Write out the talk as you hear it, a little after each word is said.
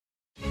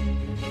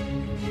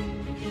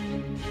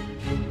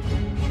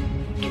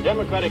The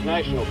Democratic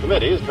National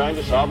Committee is trying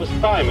to solve a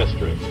spy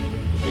mystery.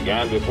 It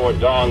began before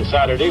dawn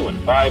Saturday when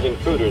 5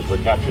 intruders were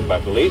captured by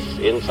police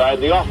inside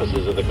the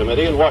offices of the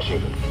committee in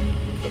Washington.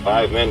 The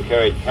 5 men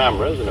carried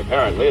cameras and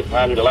apparently had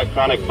planted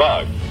electronic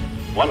bugs.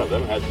 One of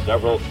them had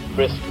several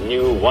crisp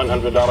new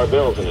 $100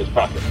 bills in his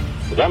pocket.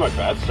 The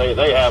Democrats say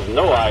they have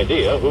no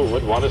idea who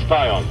would want to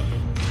spy on them.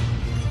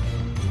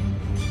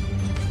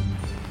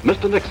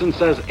 Mr. Nixon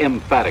says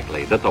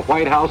emphatically that the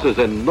White House is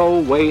in no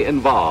way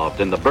involved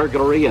in the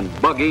burglary and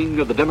bugging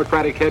of the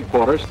Democratic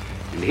headquarters,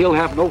 and he'll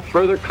have no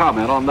further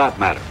comment on that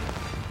matter.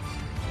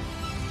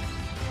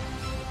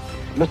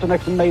 Mr.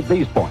 Nixon made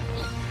these points.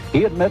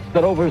 He admits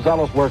that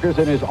overzealous workers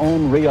in his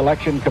own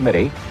re-election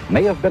committee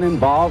may have been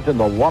involved in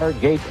the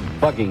Watergate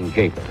bugging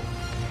caper.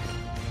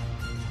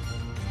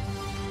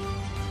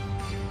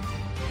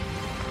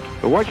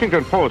 The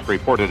Washington Post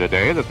reported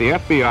today that the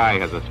FBI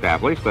has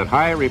established that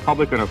high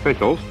Republican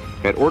officials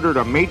had ordered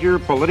a major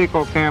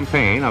political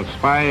campaign of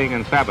spying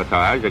and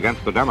sabotage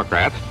against the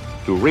Democrats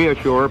to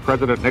reassure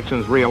President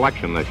Nixon's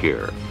re-election this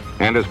year.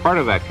 And as part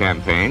of that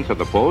campaign, said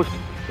the Post,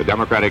 the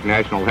Democratic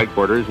National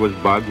Headquarters was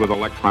bugged with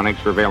electronic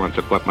surveillance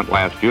equipment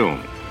last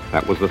June.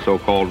 That was the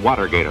so-called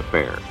Watergate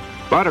affair.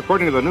 But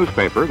according to the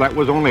newspaper, that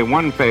was only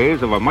one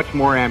phase of a much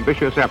more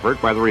ambitious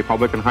effort by the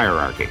Republican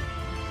hierarchy.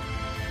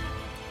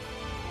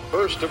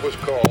 First, it was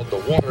called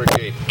the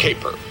Watergate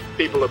caper.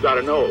 People have got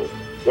to know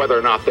whether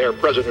or not their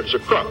president's a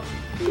crook.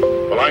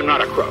 Well, I'm not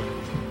a crook.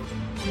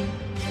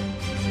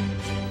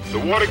 The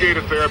Watergate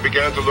affair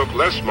began to look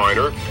less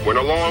minor when,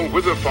 along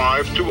with the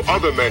 5, 2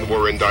 other men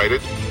were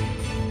indicted.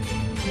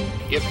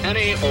 If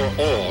any or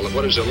all of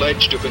what is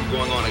alleged to have been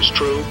going on is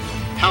true,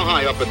 how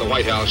high up in the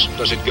White House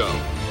does it go?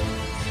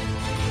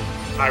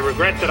 I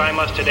regret that I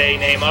must today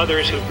name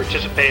others who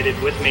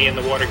participated with me in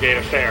the Watergate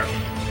affair.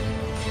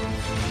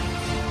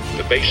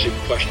 The basic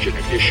question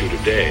at issue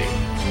today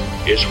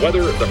is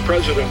whether the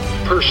president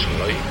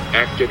personally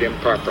acted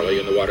improperly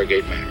in the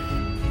Watergate matter.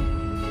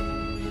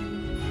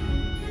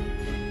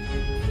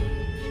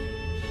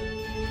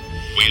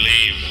 We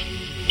leave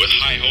with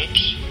high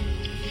hopes,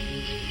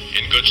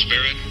 in good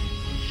spirit,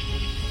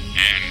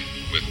 and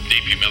with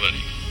deep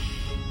humility.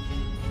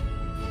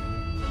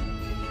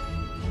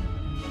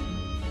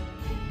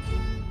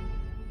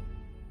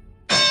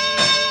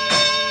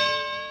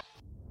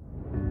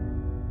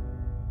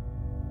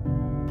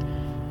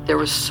 There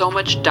was so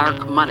much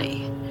dark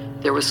money.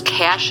 There was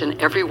cash in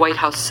every White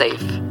House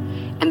safe.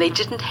 And they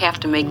didn't have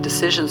to make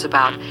decisions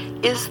about,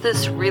 is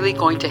this really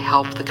going to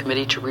help the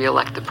committee to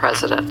re-elect the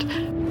president?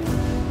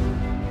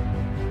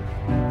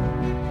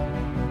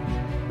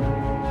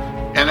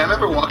 And I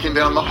remember walking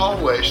down the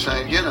hallway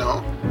saying, you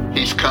know,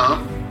 he's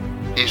come,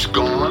 he's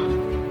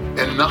gone,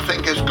 and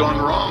nothing has gone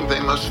wrong. They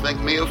must think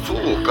me a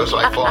fool because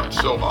I fought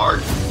so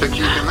hard to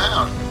keep him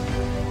out.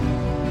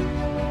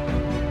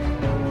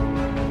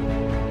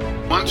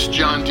 Once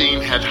John Dean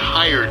had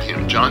hired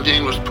him, John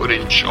Dean was put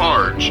in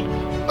charge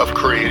of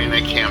creating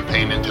a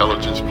campaign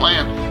intelligence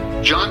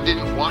plan. John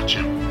didn't watch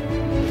him.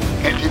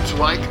 And it's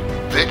like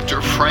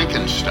Victor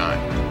Frankenstein.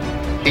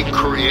 He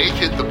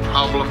created the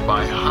problem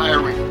by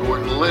hiring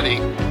Gordon Liddy,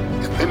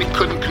 and then he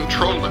couldn't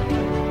control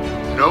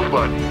him.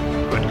 Nobody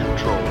could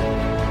control him.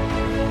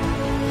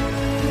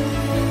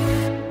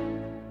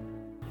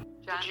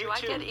 John, do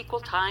I get equal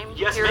time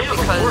Yes, here? ma'am, of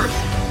because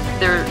course.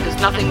 there is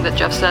nothing that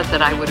Jeff said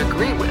that I would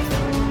agree with.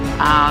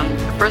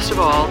 First of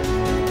all,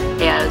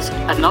 as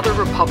another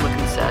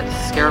Republican said,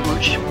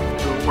 Scaramouche,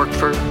 who worked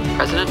for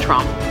President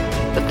Trump,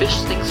 the fish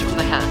stinks from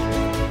the head.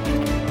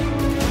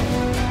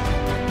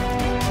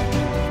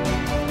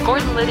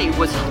 Gordon Liddy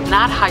was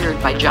not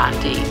hired by John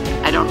Dean.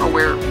 I don't know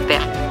where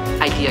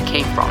that idea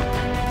came from.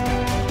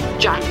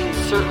 John Dean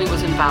certainly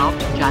was involved.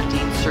 John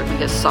Dean certainly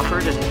has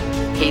suffered and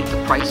paid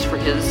the price for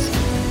his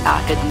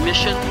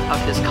admission of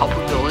his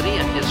culpability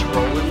and his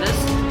role in this.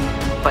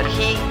 But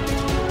he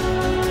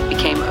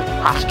became a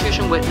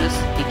prosecution witness.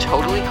 He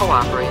totally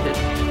cooperated.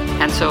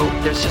 And so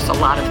there's just a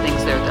lot of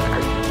things there that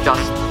are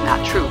just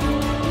not true.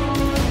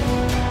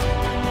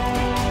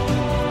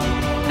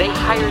 They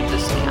hired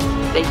this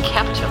man. They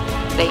kept him.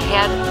 They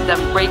had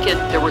them break in.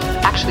 There was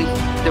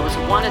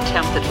one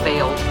attempt that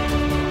failed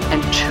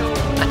and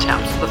 2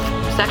 attempts. The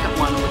second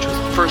one, which was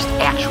the first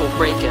actual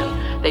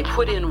break-in, they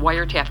put in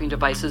wiretapping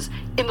devices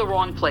in the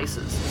wrong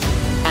places.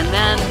 And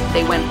then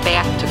they went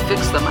back to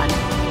fix them on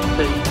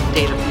the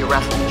date of the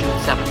arrest on June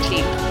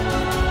 17th.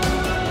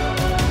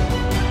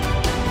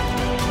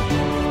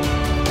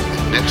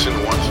 Nixon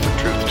wants the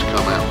truth to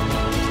come out.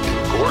 And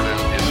Gordon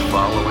is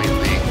following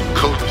the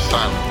code of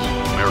silence,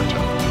 omerta.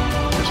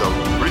 It's a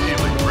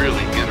really,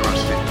 really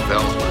interesting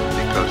development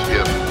because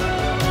if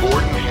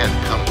Gordon had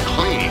come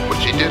clean,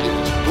 which he did in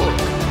his book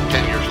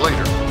 10 years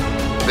later,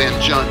 then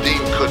John Dean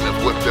couldn't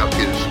have whipped up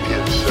his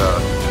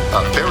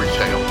fairy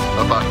tale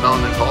about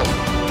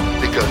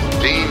non-involvement because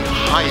Dean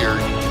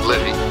hired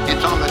Liddy.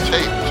 It's on the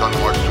tape. It's on the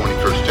March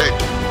 21st tape.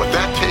 But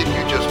that tape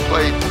you just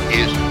played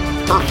is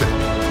perfect.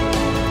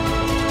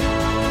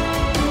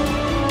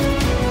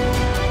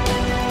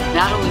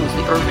 Not only was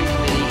the Urban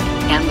Committee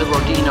and the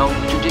Rodino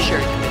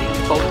Judiciary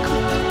Committee, both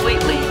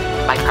completely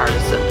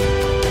bipartisan.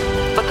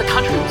 But the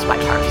country was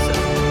bipartisan.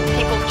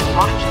 People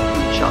talked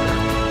to each other.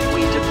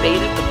 We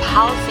debated the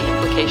policy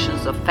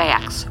implications of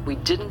facts. We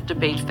didn't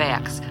debate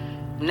facts.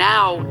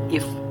 Now,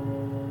 if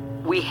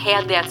we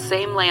had that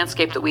same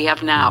landscape that we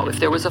have now, if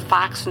there was a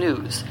Fox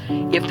News,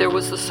 if there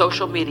was the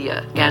social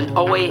media and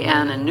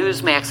OAN and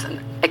Newsmax and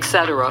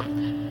etc.,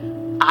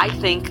 I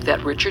think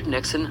that Richard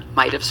Nixon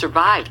might have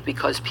survived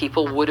because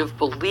people would have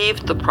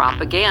believed the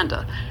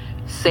propaganda.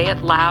 Say it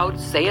loud,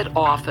 say it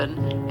often,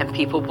 and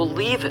people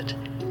believe it.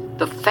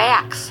 The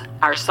facts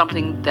are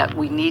something that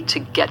we need to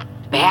get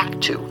back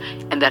to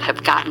and that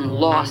have gotten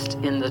lost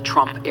in the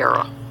Trump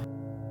era.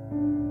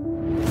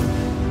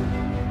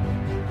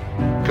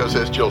 Because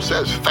as Jill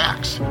says,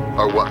 facts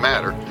are what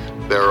matter.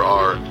 There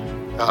are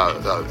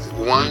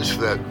ones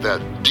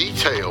that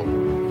detail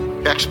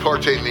ex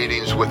parte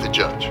meetings with the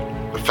judge.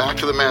 The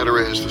fact of the matter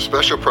is the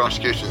special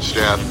prosecution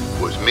staff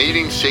was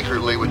meeting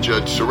secretly with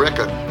Judge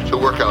Sirica to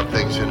work out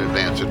things in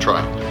advance of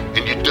trial.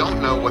 And you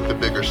don't know what the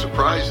bigger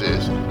surprise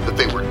is, that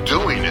they were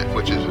doing it,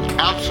 which is an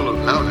absolute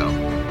no-no,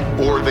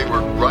 or they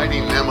were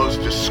writing memos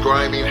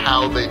describing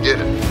how they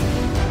did it.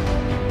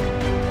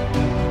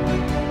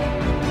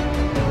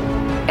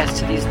 As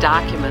to these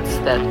documents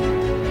that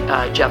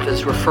Jeff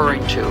is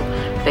referring to,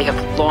 they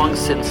have long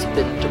since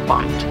been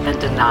debunked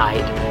and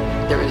denied.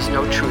 There is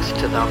no truth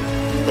to them.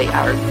 They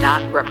are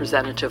not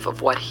representative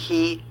of what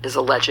he is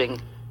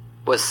alleging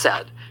was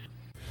said.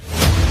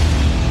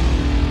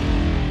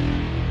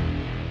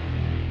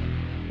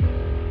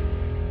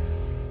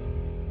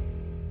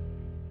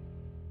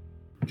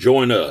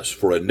 Join us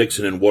for a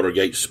Nixon and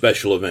Watergate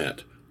special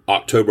event,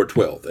 October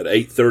 12th at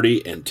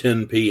 8:30 and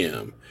 10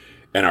 p.m.,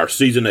 and our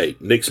Season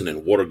 8 Nixon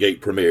and Watergate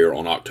premiere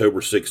on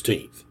October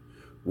 16th,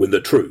 when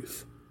the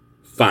truth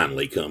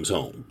finally comes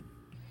home.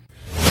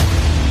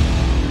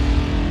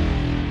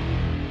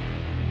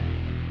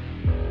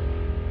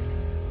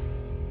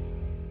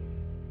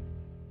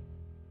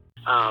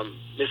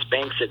 Ms.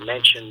 Banks had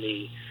mentioned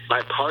the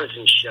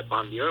bipartisanship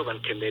on the Irwin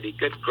Committee.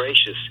 Good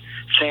gracious,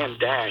 Sam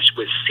Dash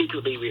was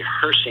secretly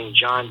rehearsing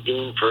John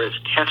Dean for his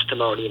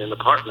testimony in an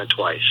apartment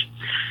twice.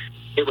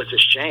 It was a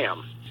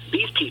sham.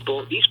 These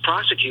people, these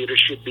prosecutors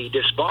should be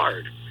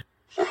disbarred.